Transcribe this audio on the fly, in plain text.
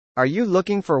Are you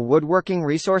looking for woodworking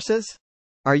resources?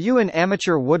 Are you an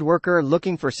amateur woodworker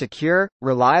looking for secure,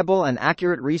 reliable and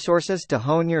accurate resources to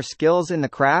hone your skills in the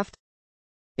craft?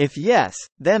 If yes,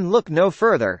 then look no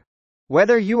further.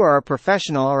 Whether you are a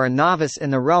professional or a novice in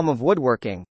the realm of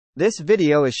woodworking, this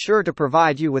video is sure to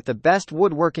provide you with the best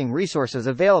woodworking resources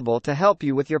available to help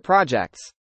you with your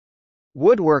projects.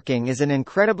 Woodworking is an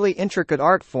incredibly intricate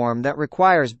art form that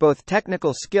requires both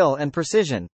technical skill and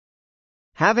precision.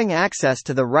 Having access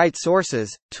to the right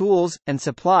sources, tools, and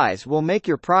supplies will make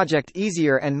your project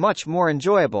easier and much more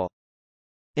enjoyable.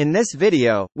 In this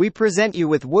video, we present you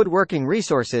with woodworking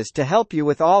resources to help you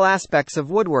with all aspects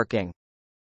of woodworking.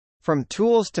 From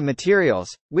tools to materials,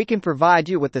 we can provide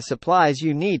you with the supplies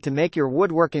you need to make your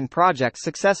woodworking projects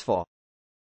successful.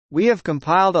 We have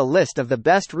compiled a list of the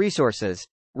best resources,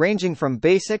 ranging from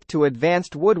basic to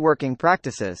advanced woodworking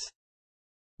practices.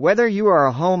 Whether you are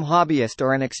a home hobbyist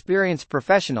or an experienced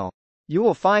professional, you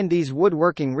will find these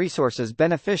woodworking resources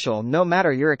beneficial no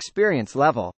matter your experience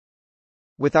level.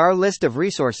 With our list of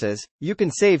resources, you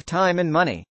can save time and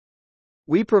money.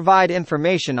 We provide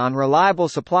information on reliable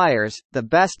suppliers, the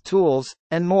best tools,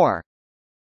 and more.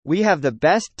 We have the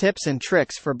best tips and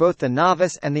tricks for both the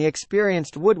novice and the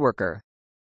experienced woodworker.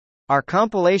 Our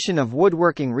compilation of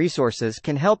woodworking resources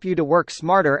can help you to work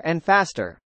smarter and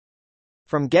faster.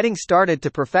 From getting started to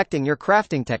perfecting your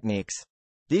crafting techniques,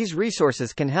 these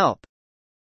resources can help.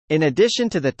 In addition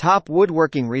to the top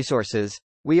woodworking resources,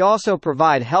 we also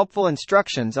provide helpful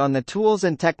instructions on the tools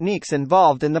and techniques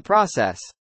involved in the process.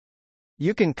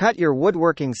 You can cut your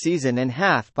woodworking season in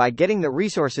half by getting the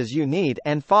resources you need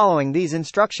and following these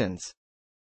instructions.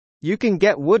 You can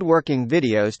get woodworking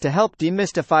videos to help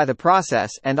demystify the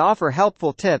process and offer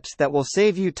helpful tips that will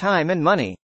save you time and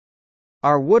money.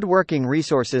 Our woodworking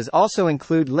resources also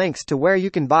include links to where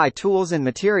you can buy tools and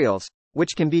materials,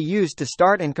 which can be used to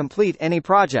start and complete any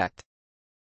project.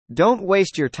 Don't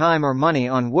waste your time or money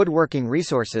on woodworking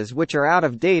resources which are out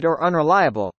of date or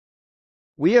unreliable.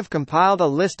 We have compiled a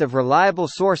list of reliable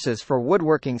sources for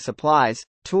woodworking supplies,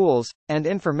 tools, and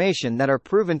information that are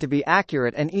proven to be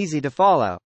accurate and easy to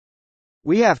follow.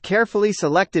 We have carefully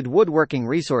selected woodworking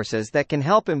resources that can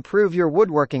help improve your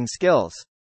woodworking skills.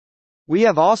 We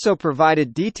have also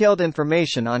provided detailed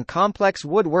information on complex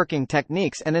woodworking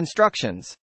techniques and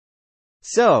instructions.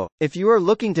 So, if you are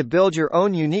looking to build your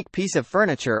own unique piece of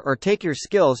furniture or take your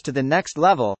skills to the next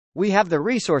level, we have the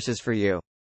resources for you.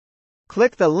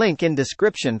 Click the link in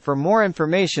description for more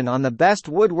information on the best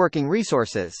woodworking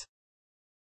resources.